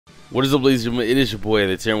What is up, ladies and gentlemen? It is your boy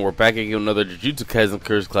AyeThatsAaron, and we're back again with another Jujutsu Kaisen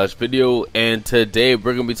Curse Clash video. And today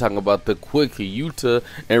we're going to be talking about the quick Yuta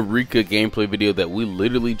and Rika gameplay video that we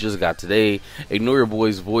literally just got today. Ignore your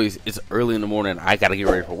boy's voice. It's early in the morning. I got to get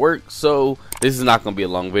ready for work. So this is not going to be a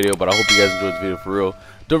long video, but I hope you guys enjoyed this video for real.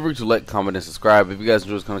 Don't forget to like, comment, and subscribe. If you guys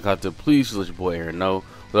enjoy this kind of content, please just let your boy Aaron know.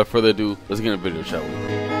 Without further ado, let's get into the video, shall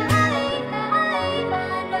we?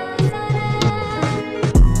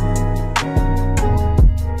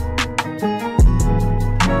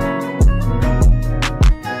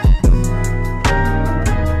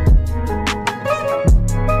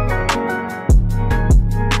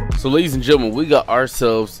 So ladies and gentlemen, we got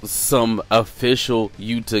ourselves some official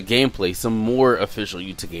Yuta gameplay, some more official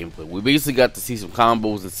Yuta gameplay. We basically got to see some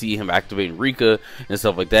combos and see him activating Rika and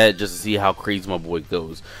stuff like that, just to see how crazy my boy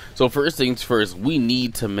goes. So first things first, we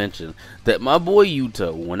need to mention that my boy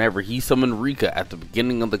Yuta, whenever he summoned Rika at the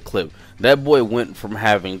beginning of the clip, that boy went from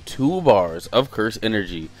having 2 bars of curse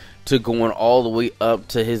energy to going all the way up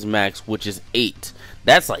to his max, which is 8.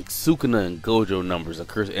 That's like Sukuna and Gojo numbers of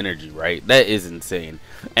curse energy, right? That is insane.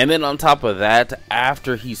 And then on top of that,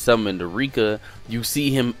 after he summoned Rika, you see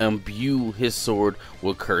him imbue his sword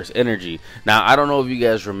with curse energy. Now, I don't know if you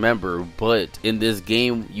guys remember, but in this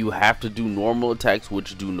game, you have to do normal attacks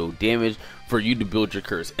which do no damage for you to build your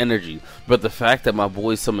curse energy. But the fact that my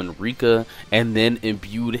boy summoned Rika and then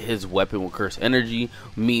imbued his weapon with curse energy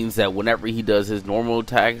means that whenever he does his normal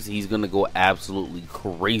attacks, he's gonna go absolutely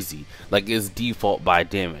crazy, like it's default by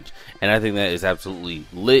damage. And I think that is absolutely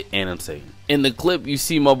lit and insane. In the clip, you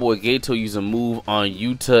see my boy Gato use a move on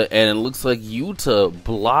Yuta, and it looks like Yuta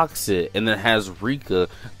blocks it and then has Rika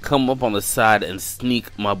come up on the side and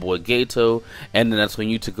sneak my boy Gato, and then that's when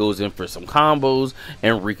Yuta goes in for some combos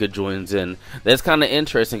and Rika joins in. That's kind of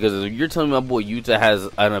interesting because you're telling me my boy Yuta has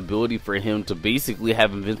an ability for him to basically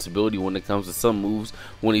have invincibility when it comes to some moves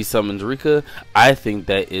when he summons Rika. I think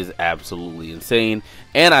that is absolutely insane,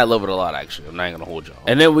 and I love it a lot actually. I'm not gonna hold y'all.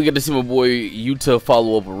 And then we get to see my boy Yuta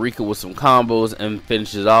follow up with Rika with some combos and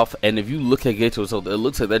finish it off. And if you look at Gato, so it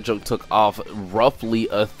looks like that junk took off roughly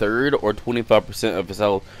a third or 25% of his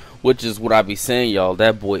health, which is what I be saying, y'all.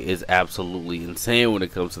 That boy is absolutely insane when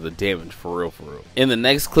it comes to the damage, for real, for real. In the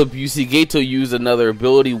next clip, you see Gato use another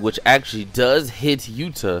ability which actually does hit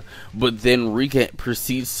Yuta, but then Rika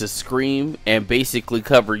proceeds to scream and basically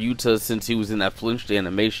cover Yuta since he was in that flinched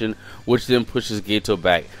animation, which then pushes Gato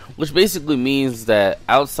back, which basically means that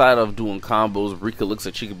outside of doing combos, Rika looks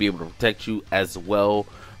like she could be able to protect you as well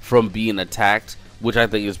from being attacked, which I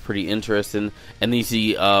think is pretty interesting. And then you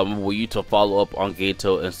see Yuta follow up on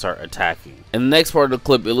Gato and start attacking. In the next part of the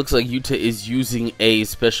clip, it looks like Yuta is using a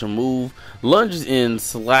special move, lunges in,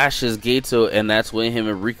 slashes Gato, and that's when him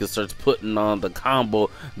and Rika starts putting on the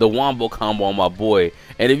combo, the wombo combo on my boy.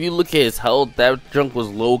 And if you look at his health, that junk was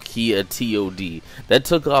low-key a TOD. That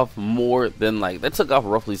took off more than that took off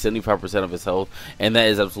roughly 75% of his health, and that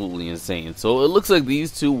is absolutely insane. So it looks like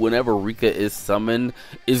these two, whenever Rika is summoned,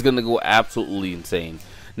 is gonna go absolutely insane.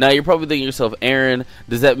 Now you're probably thinking to yourself, Aaron,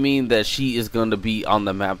 does that mean that she is going to be on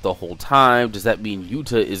the map the whole time? Does that mean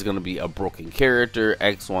Yuta is going to be a broken character,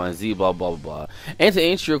 X, Y, and Z, blah, blah, blah? And to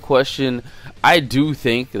answer your question, I do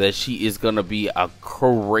think that she is going to be a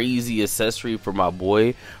crazy accessory for my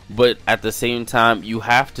boy, but at the same time, you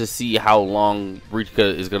have to see how long Rika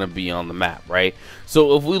is going to be on the map, right?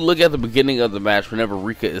 So if we look at the beginning of the match, whenever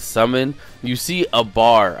Rika is summoned, you see a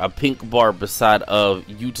bar, a pink bar beside of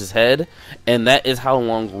Yuta's head, and that is how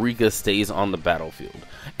long Rika stays on the battlefield.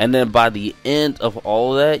 And then by the end of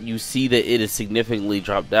all of that, you see that it is significantly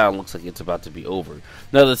dropped down. Looks like it's about to be over.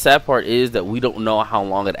 Now the sad part is that we don't know how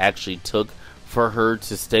long it actually took for her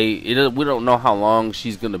to stay. We don't know how long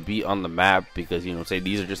she's gonna be on the map because, you know, say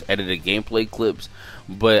these are just edited gameplay clips,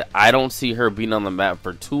 but I don't see her being on the map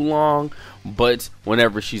for too long. But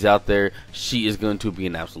whenever she's out there, she is going to be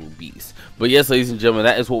an absolute beast. But yes, ladies and gentlemen,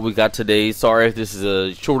 that is what we got today. Sorry if this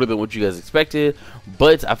is shorter than what you guys expected,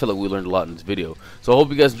 but I feel like we learned a lot in this video. So I hope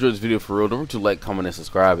you guys enjoyed this video for real. Don't forget to like, comment, and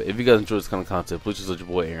subscribe. If you guys enjoy this kind of content, please just let your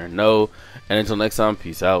boy Aaron know. And until next time,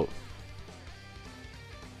 peace out.